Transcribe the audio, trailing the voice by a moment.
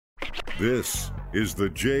This is the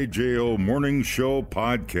JJO Morning Show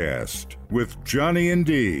podcast with Johnny and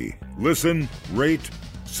D. Listen, rate,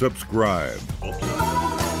 subscribe.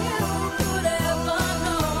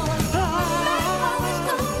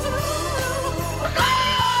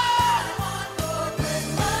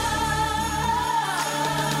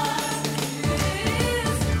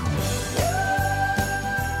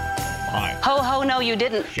 Ho, ho, no, you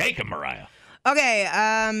didn't. Shake him, Mariah. Okay,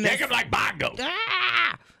 Shake him like bongo.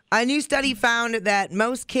 a new study found that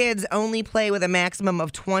most kids only play with a maximum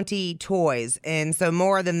of 20 toys, and so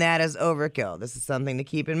more than that is overkill. This is something to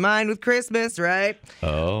keep in mind with Christmas, right?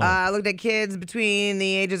 Oh. I looked at kids between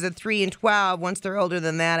the ages of 3 and 12. Once they're older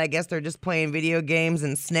than that, I guess they're just playing video games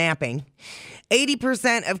and snapping.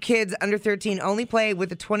 80% of kids under 13 only play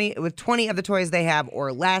with 20 of the toys they have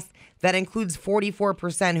or less. That includes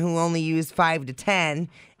 44% who only use 5 to 10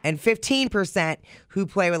 and 15% who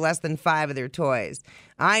play with less than 5 of their toys.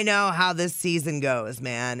 I know how this season goes,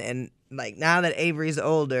 man. And like now that Avery's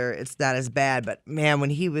older, it's not as bad. But man,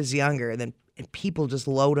 when he was younger, then people just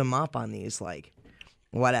load him up on these like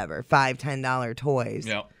whatever, $5, $10 toys.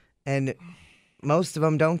 Yep. And most of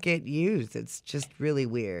them don't get used. It's just really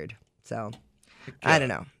weird. So I don't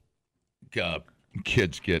know.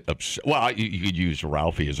 Kids get upset. Well, you could use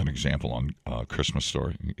Ralphie as an example on Christmas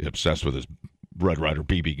Story. Obsessed with his Red Ryder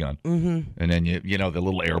BB gun. Mm-hmm. And then, you know, the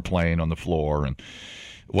little airplane on the floor. And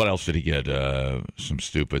what else did he get? Some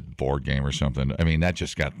stupid board game or something. I mean, that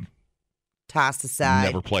just got tossed aside.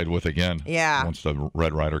 Never played with again. Yeah. Once the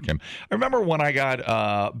Red Ryder came. I remember when I got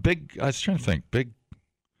I was trying to think, big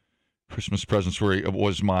Christmas presents where it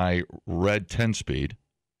was my red 10-speed.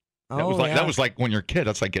 That was like when you're a kid,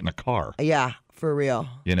 that's like getting a car. Yeah, for real.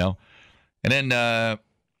 You know? And then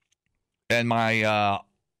and my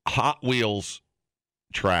Hot Wheels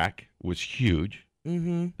track was huge.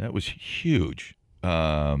 Mm-hmm. That was huge.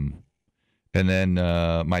 And then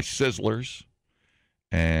my Sizzlers,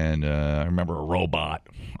 and I remember a robot.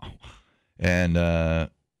 And what are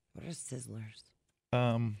Sizzlers?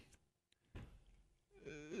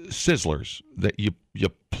 Sizzlers that you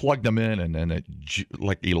plugged them in, and then it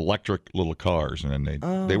like electric little cars, and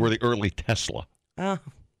then they were the early Tesla. Oh,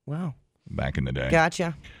 wow! Back in the day,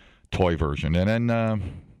 gotcha. Toy version, and then I'm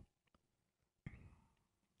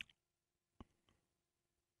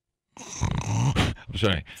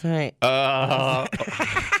sorry. Sorry.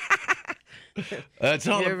 That's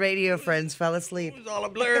all. Your radio friends fell asleep. It was all a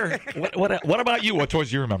blur. What about you? What toys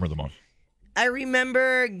do you remember the most? I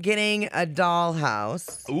remember getting a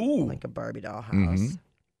dollhouse. Ooh. Like a Barbie dollhouse. Mm-hmm.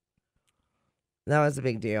 That was a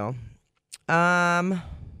big deal. I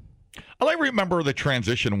remember the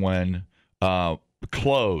transition when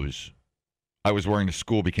clothes I was wearing to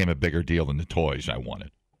school became a bigger deal than the toys I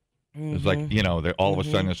wanted. Mm-hmm. It's like, you know, all of a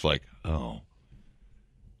sudden it's like, oh,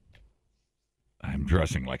 I'm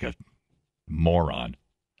dressing like a moron.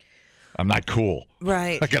 I'm not cool.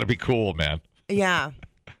 Right. I got to be cool, man. Yeah.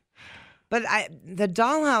 But the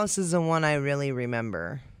dollhouse is the one I really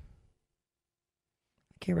remember.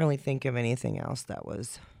 I can't really think of anything else that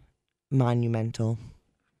was monumental.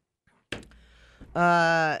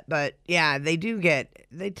 But yeah, they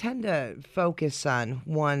tend to focus on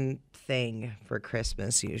one thing for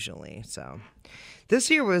Christmas usually. So this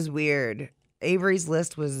year was weird. Avery's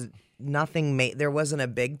list was nothing there wasn't a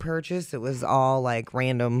big purchase. It was all like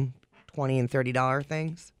random $20 and $30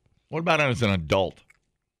 things. What about as an adult?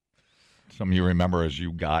 Something you remember as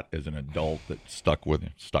you got as an adult that stuck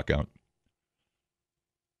out?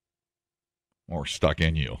 Or stuck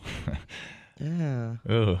in you? Yeah.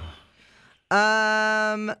 Ugh.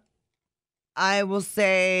 I will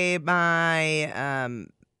say my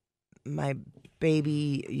my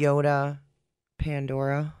baby Yoda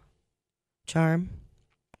Pandora charm.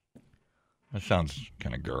 That sounds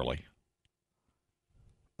kind of girly.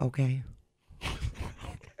 Okay.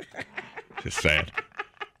 Just saying.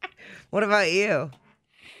 What about you?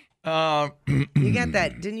 You got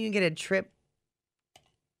that? Didn't you get a trip?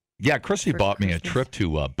 Yeah, Chrissy bought me Christmas? a trip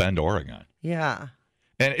to Bend, Oregon. Yeah.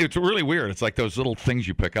 And it's really weird. It's like those little things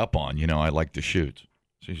you pick up on. You know, I like to shoot.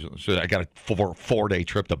 So I got a four-day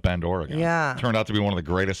trip to Bend, Oregon. Yeah. Turned out to be one of the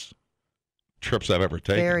greatest trips I've ever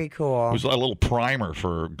taken. Very cool. It was a little primer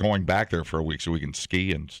for going back there for a week so we can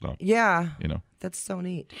ski and stuff. Yeah. You know. That's so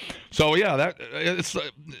neat. So, yeah, it's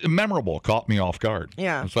memorable. Caught me off guard.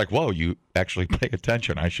 Yeah. It's like, whoa, you actually pay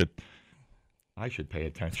attention. I should pay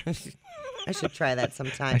attention. I should try that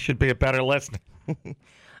sometime. I should be a better listener.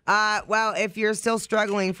 Well, if you're still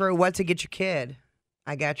struggling for what to get your kid,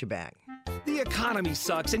 I got your back. The economy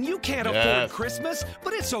sucks and you can't afford Christmas,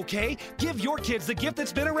 but it's okay. Give your kids the gift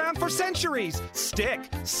that's been around for centuries. Stick,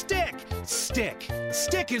 Stick, Stick.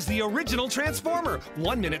 Stick is the original Transformer.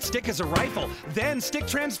 1 minute Stick is a rifle, then Stick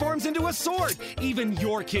transforms into a sword. Even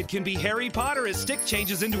your kid can be Harry Potter as Stick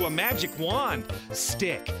changes into a magic wand.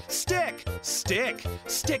 Stick, Stick, Stick.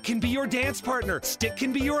 Stick can be your dance partner. Stick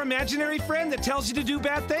can be your imaginary friend that tells you to do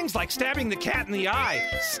bad things like stabbing the cat in the eye.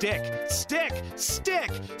 Stick, Stick,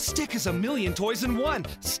 Stick. Stick is a million toys in one.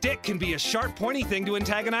 Stick can be a sharp, pointy thing to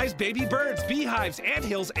antagonize baby birds, beehives,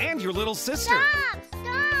 anthills, and your little sister. Stop,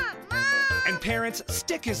 Mom! And parents,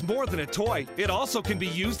 Stick is more than a toy. It also can be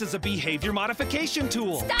used as a behavior modification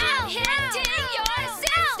tool. Stop hitting your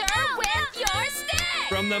sister with your stick!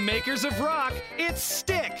 From the makers of rock, it's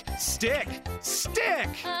Stick, Stick, Stick!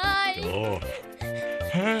 I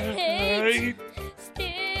hate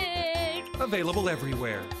stick. Available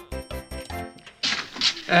everywhere.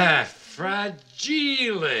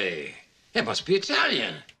 Fragile. It must be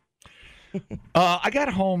Italian. I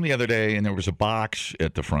got home the other day, and there was a box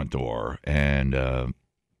at the front door, and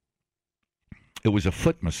it was a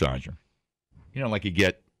foot massager. You know, like you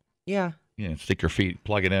get, stick your feet,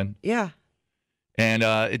 plug it in. Yeah. And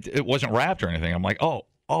it wasn't wrapped or anything. I'm like, oh,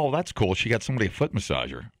 that's cool. She got somebody a foot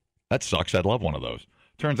massager. That sucks. I'd love one of those.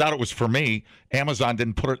 Turns out it was for me. Amazon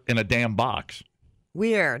didn't put it in a damn box.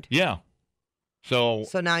 Weird. Yeah. So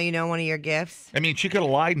now you know one of your gifts? I mean, she could have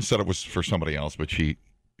lied and said it was for somebody else, but she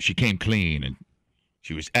came clean, and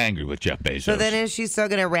she was angry with Jeff Bezos. So then is she still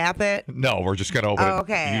going to wrap it? No, we're just going to open it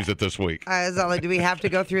and use it this week. Do we have to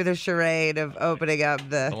go through the charade of opening up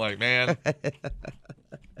the... I'm like, man,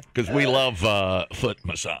 because we love foot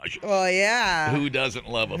massage. Well, yeah. Who doesn't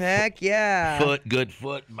love a Heck yeah. good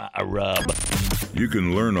foot rub? You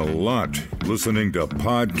can learn a lot listening to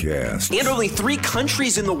podcasts. And only 3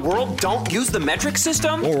 countries in the world don't use the metric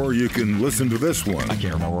system? Or you can listen to this one. I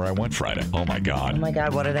can't remember where I went Friday. Oh, my God. Oh, my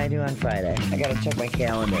God. What did I do on Friday? I got to check my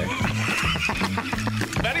calendar.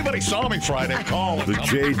 If anybody saw me Friday, call. The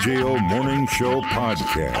JJO Morning Show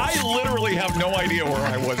Podcast. I literally have no idea where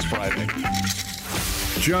I was Friday.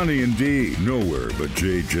 Johnny and D, nowhere but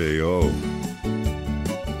JJO.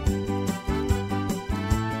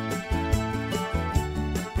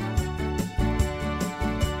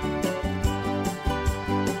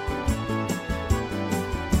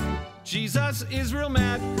 Jesus is real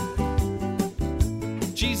mad.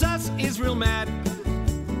 Jesus is real mad.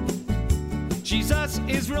 Jesus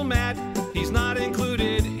is real mad. He's not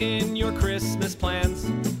included in your Christmas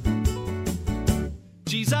plans.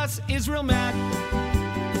 Jesus is real mad.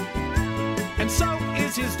 And so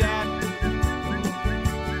is his dad.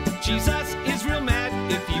 Jesus is real mad.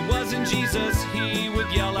 If he wasn't Jesus, he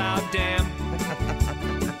would yell out, damn.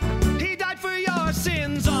 He died for your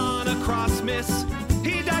sins on a cross, miss.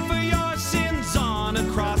 He died for your sins on a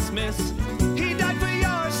cross, miss. He died for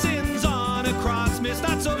your sins on a cross, miss.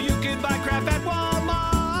 Not so you could buy crap at Walmart.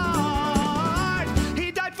 He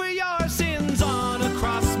died for your sins on a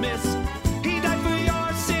cross, miss. He died for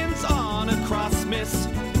your sins on a cross, miss.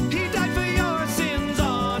 He died for your sins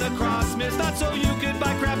on a cross, miss. Not so you could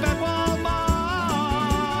buy crap at Walmart.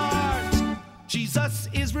 Jesus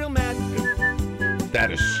is real mad. That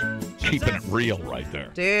is keeping it real right there.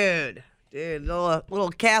 Dude, little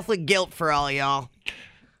Catholic guilt for all y'all.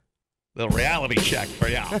 The reality check for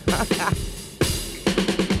y'all.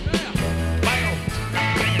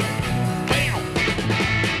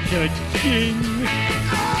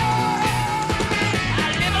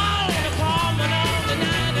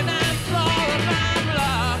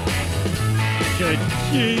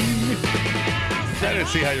 I didn't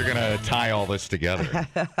see how you're going to tie all this together.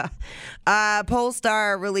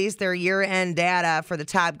 Polestar released their year-end data for the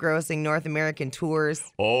top-grossing North American tours.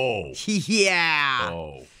 Oh. Yeah.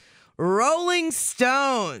 Oh. Rolling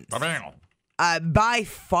Stones, by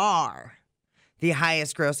far the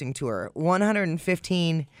highest-grossing tour,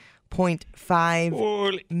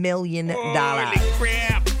 $115.5 million. Holy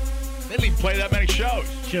crap. They didn't even play that many shows.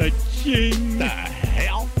 Cha-ching. The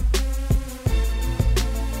hell?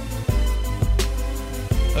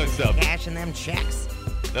 Cashing them checks.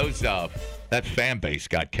 That fan base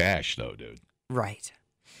got cash, though, dude. Right.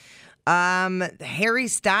 Harry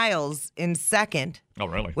Styles in second. Oh,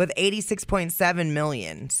 really? With 86.7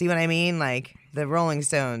 million. See what I mean? Like, the Rolling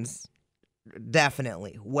Stones,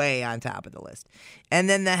 definitely way on top of the list. And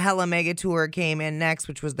then the Hella Mega Tour came in next,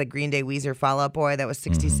 which was the Green Day Weezer Fall Out Boy. That was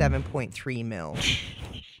 67.3 mil.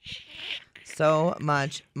 So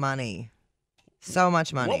much money. So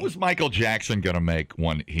much money. What was Michael Jackson going to make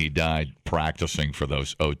when he died practicing for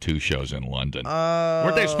those O2 shows in London? Oh.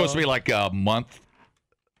 Weren't they supposed to be like a month?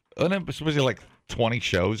 Wasn't it supposed to be like 20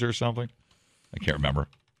 shows or something? I can't remember.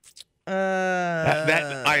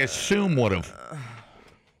 That I assume would have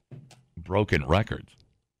broken records.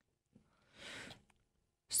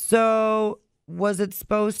 So was it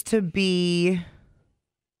supposed to be? It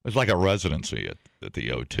was like a residency at the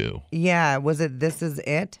O2. Yeah, was it This Is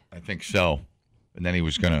It? I think so. And then he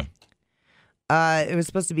was going to... It was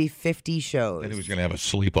supposed to be 50 shows. Then he was going to have a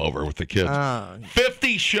sleepover with the kids. Oh.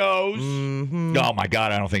 50 shows? Mm-hmm. Oh, my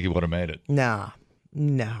God, I don't think he would have made it. No.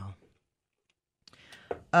 They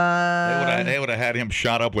would have had him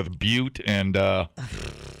shot up with Butte and... The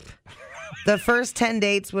first 10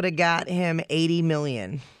 dates would have got him $80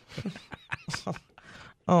 million.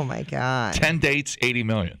 Oh, my God. 10 dates, $80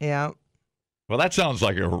 million. Yeah. Well, that sounds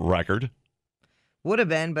like a record. Would have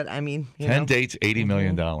been, but I mean... 10 dates, $80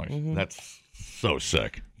 million. Mm-hmm. That's so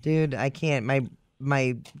sick. Dude, I can't.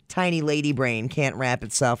 My tiny lady brain can't wrap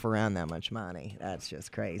itself around that much money. That's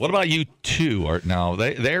just crazy. What about you two? No,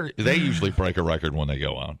 they usually break a record when they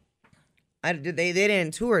go out. They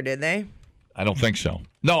didn't tour, did they? I don't think so.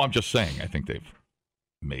 No, I'm just saying. I think they've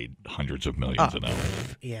made hundreds of millions an hour.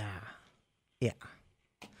 Yeah.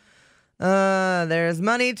 There's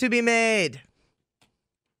money to be made.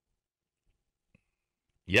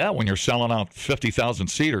 Yeah, when you're selling out 50,000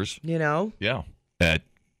 seaters. You know? Yeah, at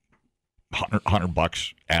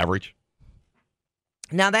 $100 average.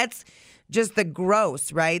 Now that's just the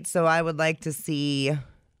gross, right? So I would like to see,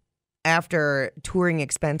 after touring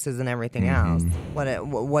expenses and everything else,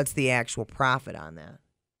 what's the actual profit on that?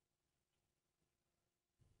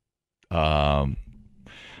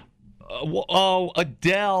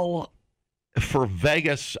 Adele for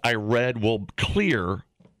Vegas, I read, will clear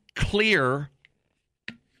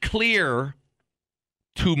 $2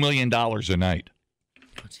 million a night.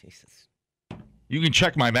 Oh, Jesus. You can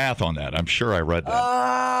check my math on that. I'm sure I read that.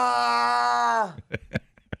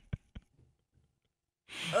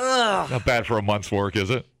 Not bad for a month's work, is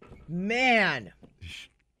it? Man.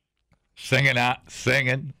 Singing.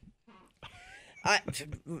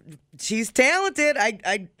 She's talented.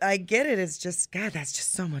 I get it. It's just, God, that's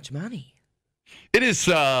just so much money. It is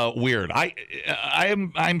weird.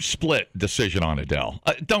 I'm split decision on Adele.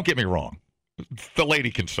 Don't get me wrong. The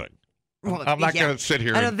lady can sing. Well, I'm not going to sit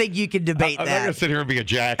here. I don't think you can debate that. I'm not going to sit here and be a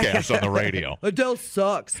jackass on the radio. Adele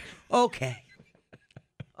sucks. Okay,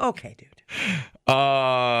 dude.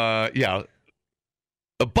 Yeah.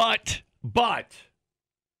 But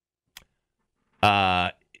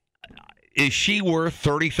is she worth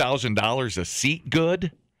 $30,000 a seat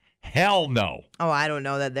good? Hell no. Oh, I don't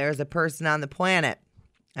know that there's a person on the planet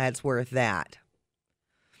that's worth that.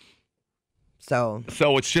 So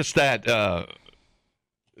it's just that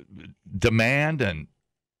demand and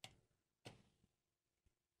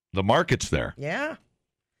the market's there. Yeah,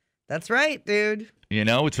 that's right, dude. You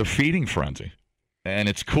know, it's a feeding frenzy. And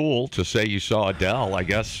it's cool to say you saw Adele, I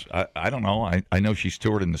guess. I don't know. I know she's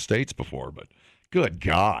toured in the States before, but good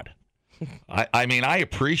God. I mean, I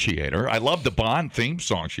appreciate her. I love the Bond theme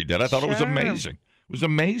song she did. I thought it was amazing. It was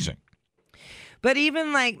amazing. But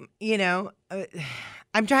even like,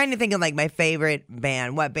 I'm trying to think of like my favorite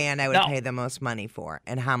band, what band I would pay the most money for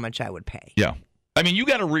and how much I would pay. Yeah. I mean, you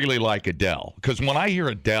got to really like Adele because when I hear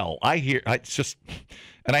Adele, it's just,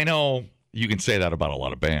 and I know you can say that about a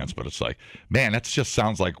lot of bands, but it's like, man, that just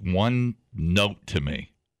sounds like one note to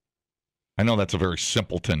me. I know that's a very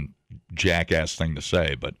simpleton, jackass thing to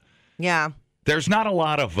say, but yeah, there's not a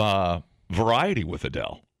lot of variety with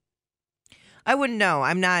Adele. I wouldn't know.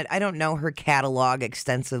 I don't know her catalog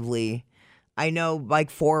extensively. I know like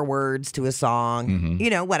 4 words to a song,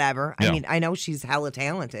 whatever. Yeah. I mean, I know she's hella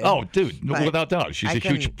talented. Oh, dude, without doubt. She's a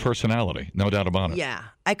huge personality, no doubt about it. Yeah,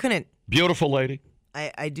 I couldn't. Beautiful lady.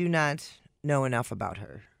 I do not know enough about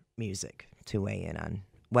her music to weigh in on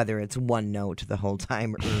whether it's one note the whole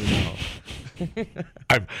time or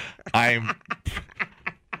no. I'm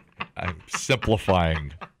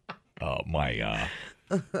simplifying my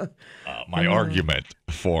argument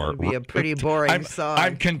for. It'd be a pretty boring song.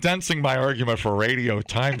 I'm condensing my argument for radio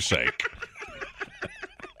time's sake.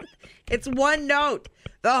 It's one note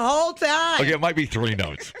the whole time. Okay, it might be 3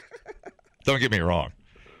 notes. Don't get me wrong.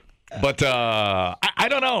 But I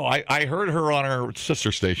don't know. I heard her on her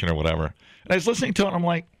sister station or whatever. And I was listening to it, and I'm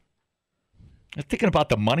like, I'm thinking about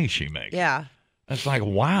the money she makes. Yeah. It's like,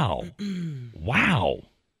 wow. Wow.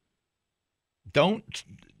 Don't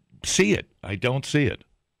see it. I don't see it.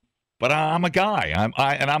 But I'm a guy.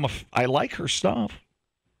 I like her stuff.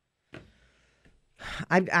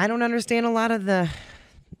 I don't understand a lot of those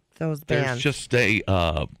bands. There's just a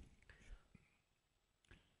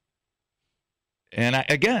and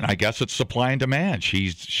I guess it's supply and demand.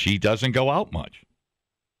 She doesn't go out much.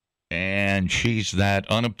 And she's that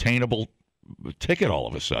unobtainable ticket all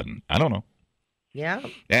of a sudden. I don't know. Yeah.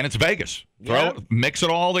 And it's Vegas. Mix it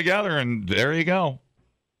all together, and there you go.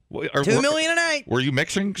 $2 million a night. Were you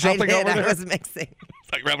mixing something I did. over there? I was mixing.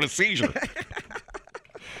 It's like you're having a seizure.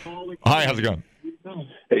 Hi, how's it going?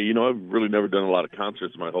 Hey, I've really never done a lot of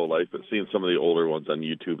concerts my whole life, but seeing some of the older ones on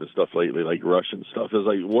YouTube and stuff lately, like Rush and stuff, is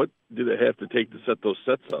like, what did it have to take to set those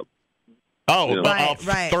sets up? Oh,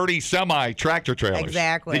 right. 30 semi-tractor trailers.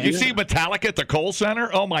 Exactly. Did you see Metallica at the Kohl Center?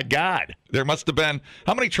 Oh, my God. There must have been –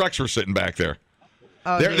 how many trucks were sitting back there?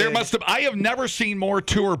 Oh, there must have – I have never seen more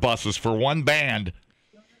tour buses for one band.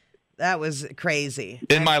 That was crazy.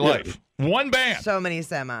 In my life. One band. So many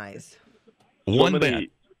semis. One band.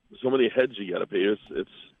 So many heads you got to pay.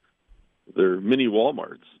 They're mini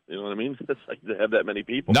Walmarts. You know what I mean? It's like to have that many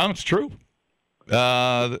people. No, it's true.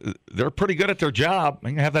 They're pretty good at their job. They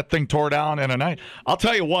can have that thing tore down in a night. I'll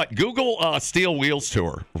tell you what. Google Steel Wheels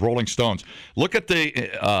Tour, Rolling Stones. Look at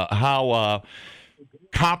how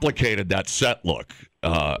complicated that set looked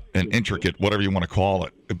and intricate, whatever you want to call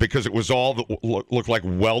it, because it was all looked like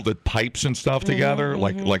welded pipes and stuff together,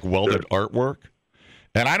 like welded artwork.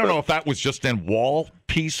 And I don't know if that was just in wall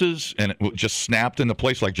pieces and it just snapped into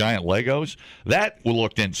place like giant Legos. That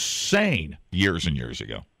looked insane years and years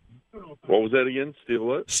ago. What was that again? Steel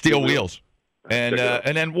what? Steel Wheels. And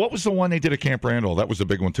then what was the one they did at Camp Randall? That was the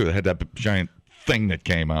big one, too. They had that giant thing that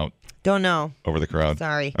came out. Don't know. Over the crowd.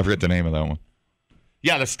 Sorry. I forget the name of that one.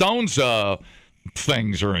 Yeah, the Stones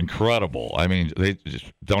things are incredible. I mean, they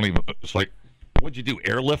just don't even – it's like, what'd you do,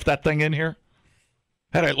 airlift that thing in here?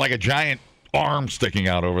 Had like a giant – arm sticking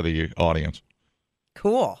out over the audience.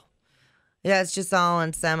 Cool. Yeah, it's just all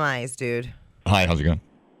in semis, dude. Hi, how's it going?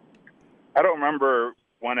 I don't remember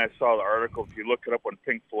when I saw the article. If you look it up, when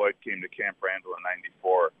Pink Floyd came to Camp Randall in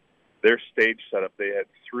 '94, their stage setup, they had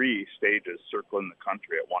 3 stages circling the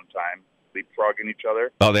country at one time, leapfrogging each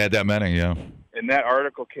other. Oh, they had that many, yeah. And that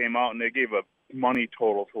article came out, and they gave a money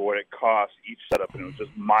total for what it cost each setup, and it was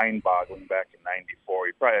just mind-boggling back in '94.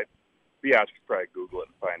 You probably... you could probably Google it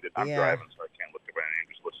and find it. I'm driving, so I can't look at my name.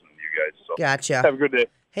 Just listening to you guys. So gotcha. Have a good day.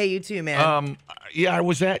 Hey, you too, man. Yeah, I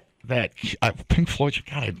was at that Pink Floyd.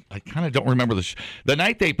 God, I kind of don't remember this. The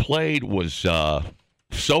night they played was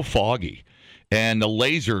so foggy, and the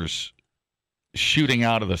lasers shooting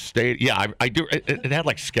out of the stage. Yeah, I do. It had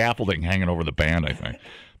like scaffolding hanging over the band, I think.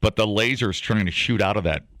 But the lasers trying to shoot out of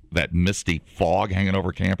that misty fog hanging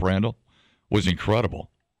over Camp Randall was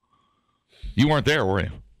incredible. You weren't there, were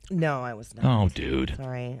you? No, I was not. Oh, dude.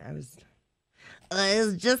 Sorry, I was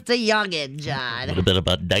just a youngin', John. Would have been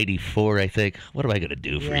about 94, I think. What am I going to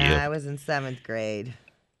do for you? Yeah, I was in 7th grade.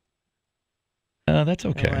 That's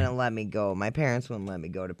okay. They wouldn't let me go. My parents wouldn't let me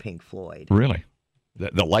go to Pink Floyd. Really?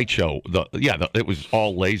 The light show. It was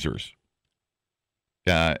all lasers.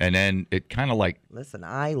 And then it kind of like... Listen,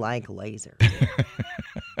 I like lasers.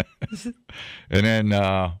 And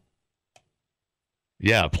then...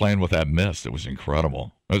 yeah, playing with that mist. It was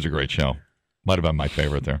incredible. It was a great show. Might have been my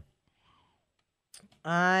favorite there.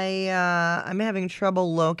 I'm having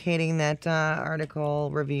trouble locating that article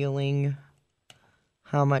revealing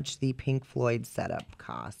how much the Pink Floyd setup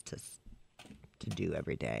costs to do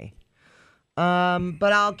every day.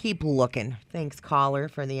 But I'll keep looking. Thanks, caller,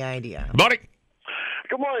 for the idea. Buddy.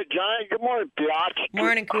 Good morning, Johnny. Good morning, Biatch.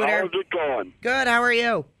 Morning, Cooter. How's it going? Good. How are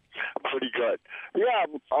you? Pretty good. Yeah,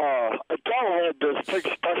 Adele had this big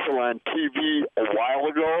special on TV a while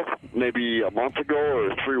ago, maybe a month ago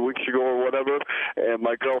or 3 weeks ago or whatever, and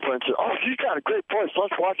my girlfriend said, "Oh, she's got a great voice.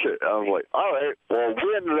 Let's watch it." I was like, all right. Well,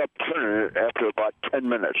 we ended up turning it after about 10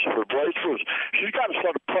 minutes. Her voice she's got a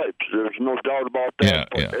set of pipes. There's no doubt about that.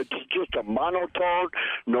 Yeah. It's just a monotone,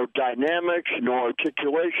 no dynamics, no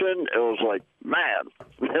articulation. It was like, man,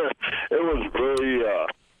 it was really...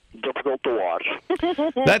 difficult to watch.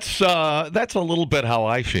 That's a little bit how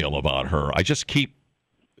I feel about her. I just keep.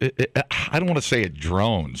 I don't want to say it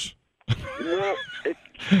drones. Well, it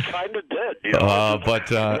kind of did. You know,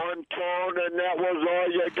 but one tone, and that was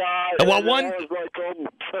all you got. Well, one. Was like,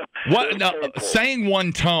 what? No, saying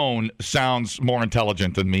one tone sounds more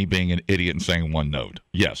intelligent than me being an idiot and saying one note.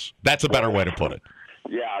 Yes, that's a better way to put it.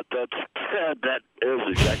 Yeah, that is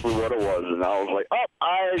exactly what it was. And I was like, oh,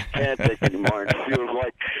 I can't take anymore. And she was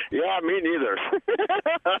like, yeah, me neither.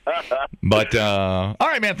 But, all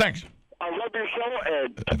right, man, thanks. I love your show,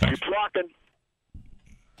 and keep rocking.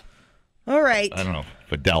 All right. I don't know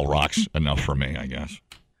if Adele rocks enough for me, I guess.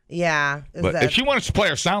 Yeah. But if she wants to play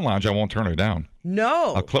her Sound Lounge, I won't turn her down.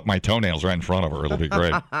 No. I'll clip my toenails right in front of her. It'll be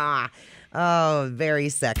great. Oh, very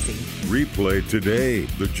sexy. Replay today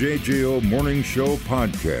the JJO Morning Show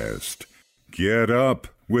podcast. Get up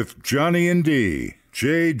with Johnny and D.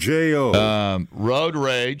 JJO. Road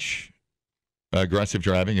rage aggressive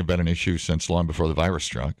driving have been an issue since long before the virus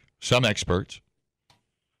struck. Some experts,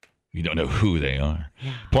 you don't know who they are,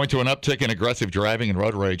 point to an uptick in aggressive driving and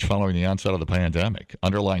road rage following the onset of the pandemic.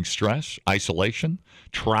 Underlying stress, isolation,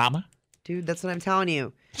 trauma. Dude, that's what I'm telling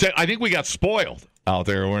you. So I think we got spoiled out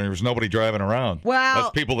there when there was nobody driving around. Well,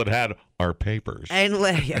 that's people that had our papers. And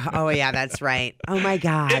oh yeah, that's right. Oh my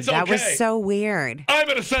God, that was so weird. I'm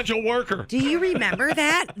an essential worker. Do you remember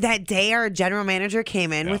that day our general manager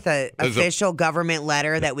came in with an official government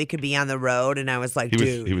letter that we could be on the road, and I was like,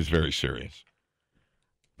 dude, he was very serious.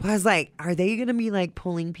 I was like, are they going to be like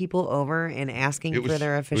pulling people over and asking for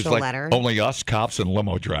their official letter? Only us, cops, and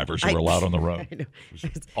limo drivers were allowed on the road. It was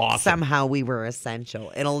awesome. Somehow we were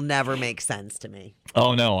essential. It'll never make sense to me.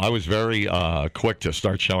 Oh, no. I was very quick to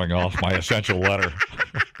start showing off my essential letter.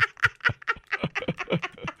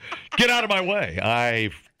 Get out of my way.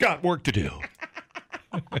 I've got work to do.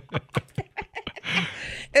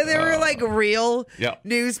 And there were like real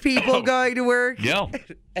news people going to work. Yeah.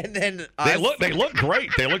 And then they look great.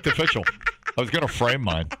 They looked official. I was going to frame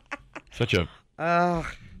mine. Such a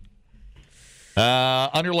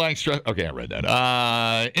underlying stress. Okay, I read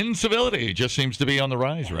that. Incivility just seems to be on the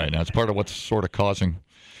rise right now. It's part of what's sort of causing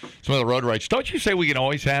some of the road rage. Don't you say we can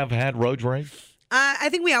always have had road rage? I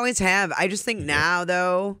think we always have. I just think now,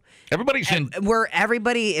 though, everybody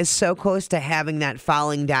is so close to having that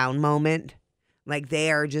falling down moment. Like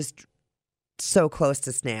they are just so close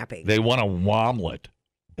to snapping. They want a womlet,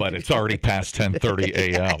 but it's already past 10:30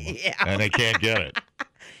 a.m. And they can't get it.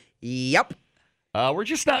 Yep. We're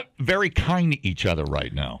just not very kind to each other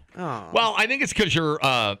right now. Oh. Well, I think it's because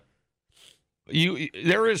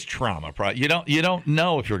there is trauma. You don't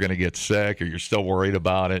know if you're going to get sick or you're still worried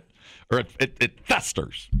about it, or it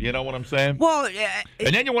festers. You know what I'm saying? Well,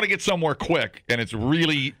 and then you want to get somewhere quick, and it's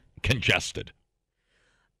really congested.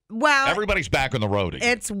 Well, everybody's back on the road again.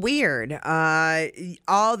 It's weird.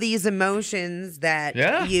 All these emotions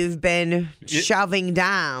that you've been shoving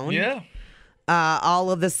down,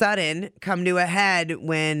 all of a sudden come to a head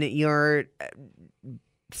when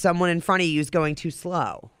someone in front of you is going too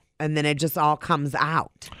slow, and then it just all comes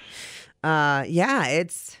out.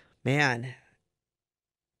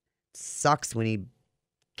 Sucks when you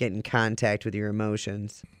get in contact with your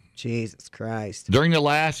emotions. Jesus Christ. During the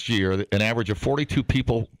last year, an average of 42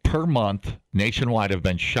 people per month nationwide have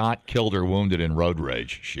been shot, killed, or wounded in road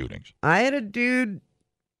rage shootings. I had a dude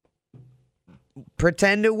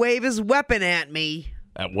pretend to wave his weapon at me.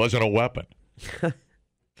 That wasn't a weapon.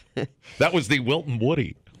 That was the Wilton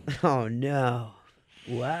Woody. Oh, no.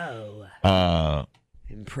 Whoa.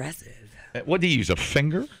 Impressive. What did he use, a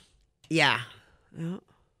finger? Yeah.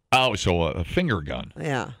 Oh, so a finger gun.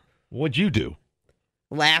 Yeah. What'd you do?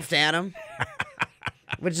 Laughed at him,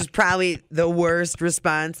 which is probably the worst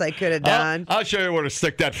response I could have done. I'll show you where to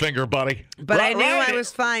stick that finger, buddy. But I knew I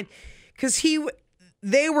was fine because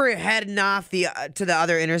they were heading off to the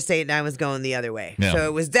other interstate and I was going the other way. Yeah. So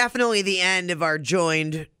it was definitely the end of our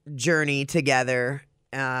joined journey together.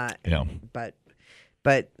 But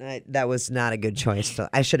that was not a good choice. So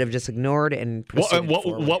I should have just ignored and proceeded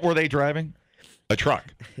forward. What were they driving? A truck?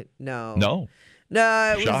 No. No?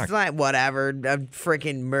 No, it was like whatever, a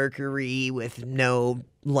freaking Mercury with no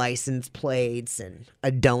license plates and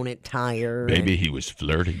a donut tire. Maybe he was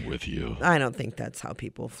flirting with you. I don't think that's how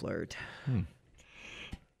people flirt.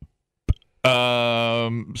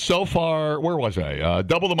 So far, where was I?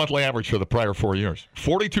 Double the monthly average for the prior 4 years.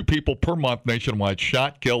 42 people per month nationwide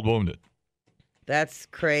shot, killed, wounded. That's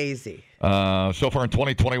crazy. So far in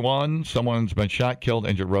 2021, someone's been shot, killed,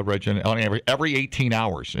 injured, road rage on every 18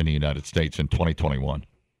 hours in the United States in 2021.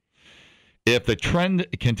 If the trend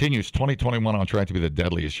continues, 2021 on track to be the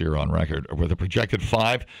deadliest year on record, with a projected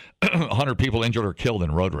 500 people injured or killed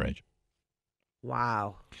in road rage.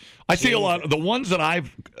 Wow. I see a lot. The ones that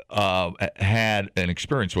I've had an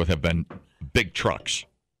experience with have been big trucks.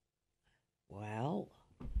 Well,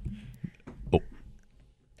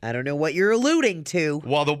 I don't know what you're alluding to.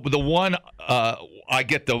 Well, the one I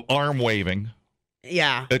get the arm waving.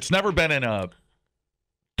 Yeah. It's never been in a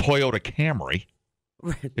Toyota Camry.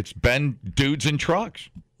 It's been dudes in trucks.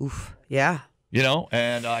 Oof. Yeah. You know,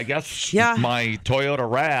 and I guess my Toyota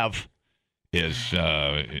RAV is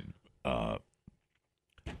I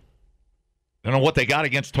don't know what they got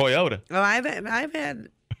against Toyota. Oh, I've had.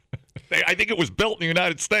 I think it was built in the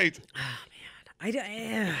United States. Oh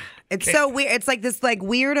man, it's so weird. It's like this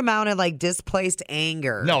weird amount of displaced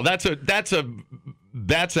anger. No, that's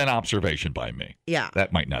an observation by me. Yeah,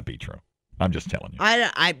 that might not be true. I'm just telling you.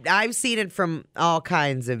 I've seen it from all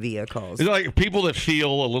kinds of vehicles. It's like people that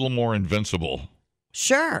feel a little more invincible.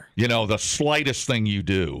 Sure. You know, the slightest thing you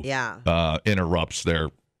do, interrupts their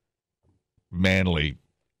manly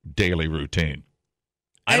daily routine.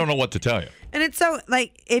 I don't know what to tell you. And it's so,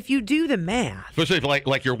 like, if you do the math. Especially if,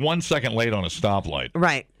 like you're 1 second late on a stoplight.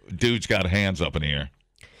 Right. Dude's got hands up in the air.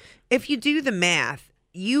 If you do the math,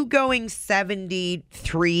 you going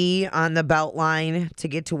 73 on the belt line to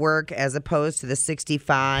get to work as opposed to the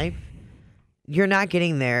 65, you're not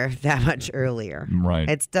getting there that much earlier. Right.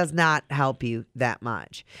 It does not help you that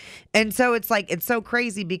much. And so it's like, it's so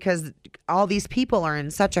crazy because all these people are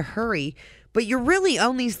in such a hurry, but you're really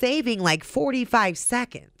only saving like 45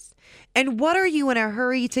 seconds. And what are you in a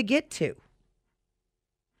hurry to get to?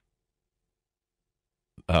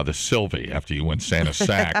 The Sylvie after you win Santa's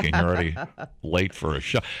sack and you're already late for a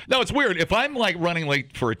show. No, it's weird. If I'm like running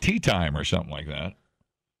late for a tea time or something like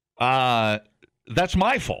that, that's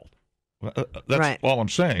my fault. That's all I'm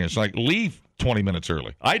saying. It's like leave 20 minutes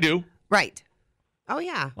early. I do. Right. Oh,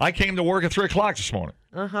 yeah. I came to work at 3 o'clock this morning.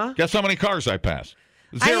 Uh-huh. Guess how many cars I passed?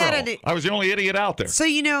 0. I was the only idiot out there. So,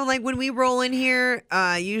 you know, like when we roll in here,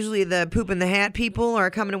 usually the poop in the hat people are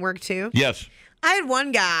coming to work too. Yes. I had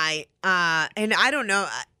one guy, and I don't know.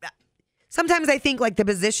 Sometimes I think like the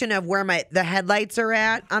position of where the headlights are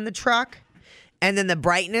at on the truck and then the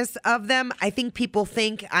brightness of them. I think people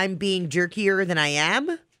think I'm being jerkier than I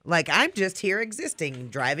am. Like I'm just here existing,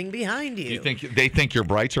 driving behind you. You think they think your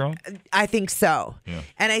brights are on? I think so. Yeah.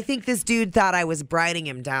 And I think this dude thought I was briding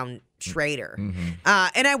him down Schrader. Mm-hmm.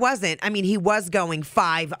 And I wasn't. I mean, he was going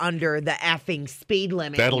 5 under the effing speed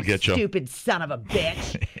limit. That'll get you. Stupid son of a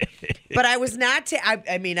bitch. But I was not.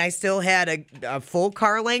 I mean, I still had a full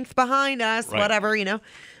car length behind us, whatever, you know.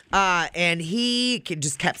 And he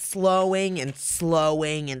just kept slowing and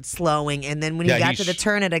slowing and slowing. And then when he got to the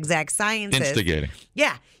turn at Exact Sciences. Instigating.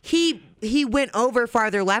 Yeah. He went over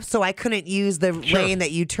farther left, so I couldn't use the lane that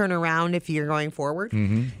you turn around if you're going forward.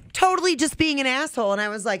 Mm-hmm. Totally just being an asshole. And I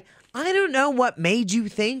was like, I don't know what made you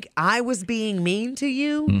think I was being mean to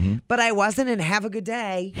you, but I wasn't, and have a good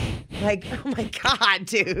day. Like, oh my God,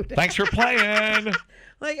 dude. Thanks for playing.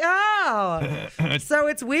 Like, oh. So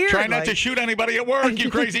it's weird. Try not to shoot anybody at work, you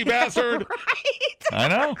crazy bastard.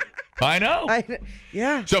 Right. I know.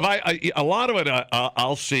 Yeah. So if a lot of it,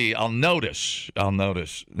 I'll notice.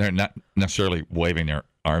 They're not necessarily waving their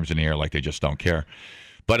arms in the air like they just don't care.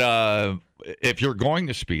 But if you're going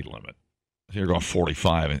the speed limit, you're going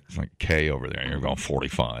 45, and it's like K over there, and you're going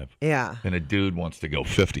 45. Yeah. And a dude wants to go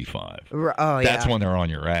 55. Oh, yeah. That's when they're on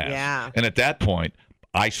your ass. Yeah. And at that point,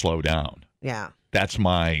 I slow down. Yeah. That's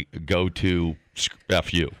my go-to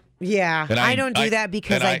F you. Yeah. And I don't do that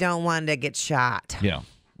because I don't want to get shot. Yeah.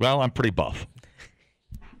 Well, I'm pretty buff.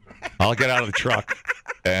 I'll get out of the truck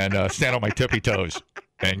and stand on my tippy toes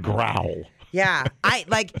and growl. Yeah.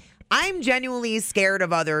 I'm genuinely scared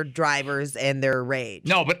of other drivers and their rage.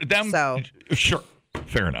 No, but them. Sure.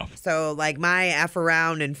 Fair enough. So, like, my F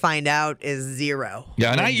around and find out is 0.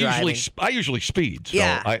 Yeah, and I usually speed. So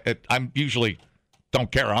yeah. I'm usually don't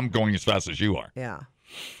care. I'm going as fast as you are. Yeah.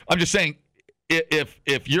 I'm just saying,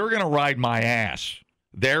 if you're going to ride my ass,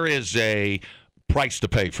 there is a price to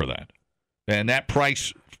pay for that. And that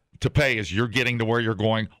price to pay is you're getting to where you're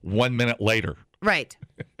going 1 minute later. Right.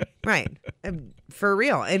 Right. For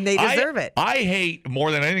real. And they deserve it. I hate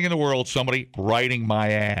more than anything in the world somebody riding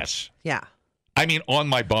my ass. Yeah. I mean, on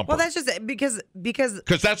my bumper. Well, that's just because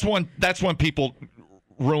that's when people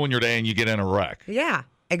ruin your day and you get in a wreck. Yeah,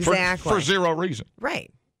 exactly. For zero reason.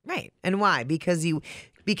 Right. Right. And why? Because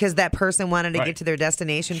that person wanted to get to their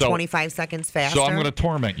destination 25 seconds faster. So I'm going to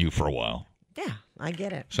torment you for a while. Yeah, I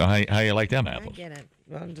get it. So how you like them apples? I get it.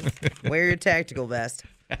 Well, just wear your tactical vest.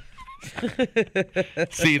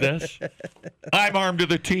 See this? I'm armed to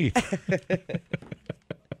the teeth.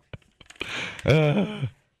 I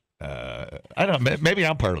don't know. Maybe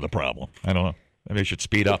I'm part of the problem. I don't know. Maybe I should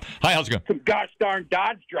speed up. Hi, how's it going? Some gosh darn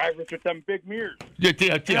Dodge drivers with them big mirrors.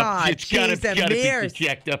 It's gotta be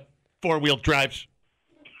checked up. 4-wheel drives.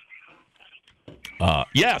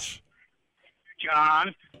 Yes.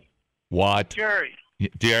 John. What? Jerry.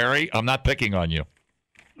 Jerry, I'm not picking on you.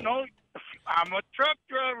 No, I'm a truck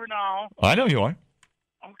driver now. I know you are.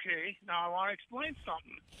 Okay, now I want to explain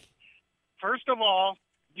something. First of all,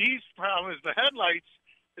 these problems, the headlights,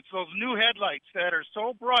 it's those new headlights that are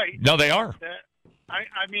so bright. No, they are. That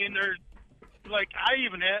I mean, they're like, I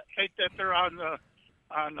even hate that they're on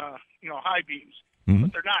high beams,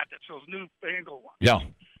 but they're not. That's those new angle ones. Yeah.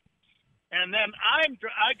 And then I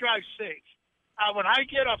drive safe. When I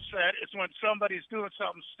get upset, it's when somebody's doing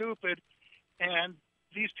something stupid, and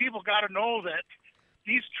these people got to know that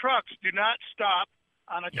these trucks do not stop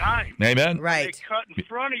on a dime. Amen. Right. They cut in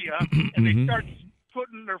front of you, and they start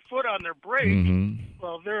putting their foot on their brake. Mm-hmm.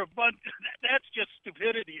 Well, they're a bunch. That's just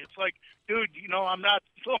stupidity. It's like, dude, I'm not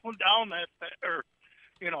slowing down that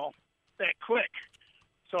quick.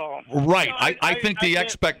 So right, I think the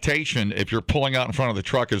expectation, if you're pulling out in front of the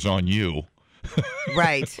truck, is on you.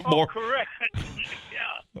 Right. Oh, correct.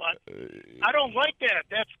 Yeah, but I don't like that.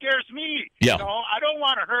 That scares me. Yeah. I don't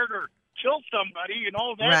want to hurt or kill somebody.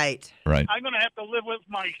 Right. I'm going to have to live with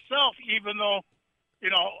myself, even though,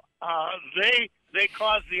 they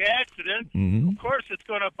caused the accident. Mm-hmm. Of course, it's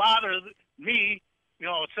going to bother me,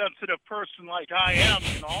 a sensitive person like I am.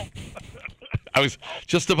 I was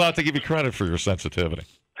just about to give you credit for your sensitivity.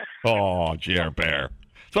 Oh, Jer Bear.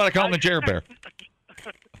 That's why I call him the Jer Bear.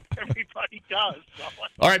 Everybody does. So.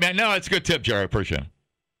 All right, man. No, it's a good tip, Jerry. I appreciate it.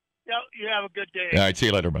 Yeah, you have a good day. All right, see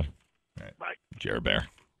you later, bud. All right. Bye. Jer Bear.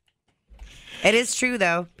 It is true,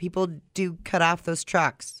 though. People do cut off those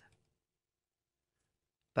trucks.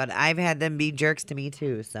 But I've had them be jerks to me,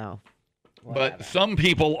 too, so. Whatever. But some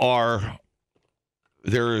people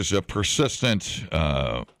there is a persistent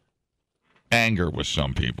anger with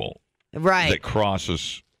some people. Right. That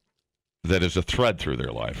crosses, that is a thread through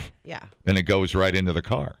their life. Yeah. And it goes right into the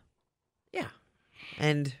car. Yeah.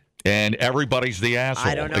 And everybody's the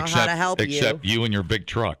asshole. I don't know how to help you. Except you and your big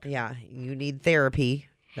truck. Yeah. You need therapy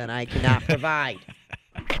that I cannot provide.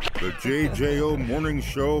 The JJO Morning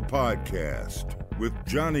Show podcast with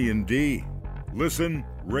Johnny and D. Listen,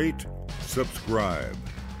 rate, subscribe.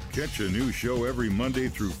 Catch a new show every Monday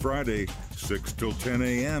through Friday, 6 till 10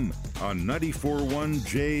 a.m. on 94.1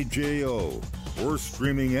 JJO or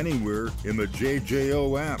streaming anywhere in the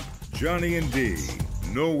JJO app. Johnny and D,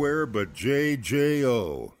 nowhere but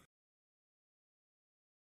JJO.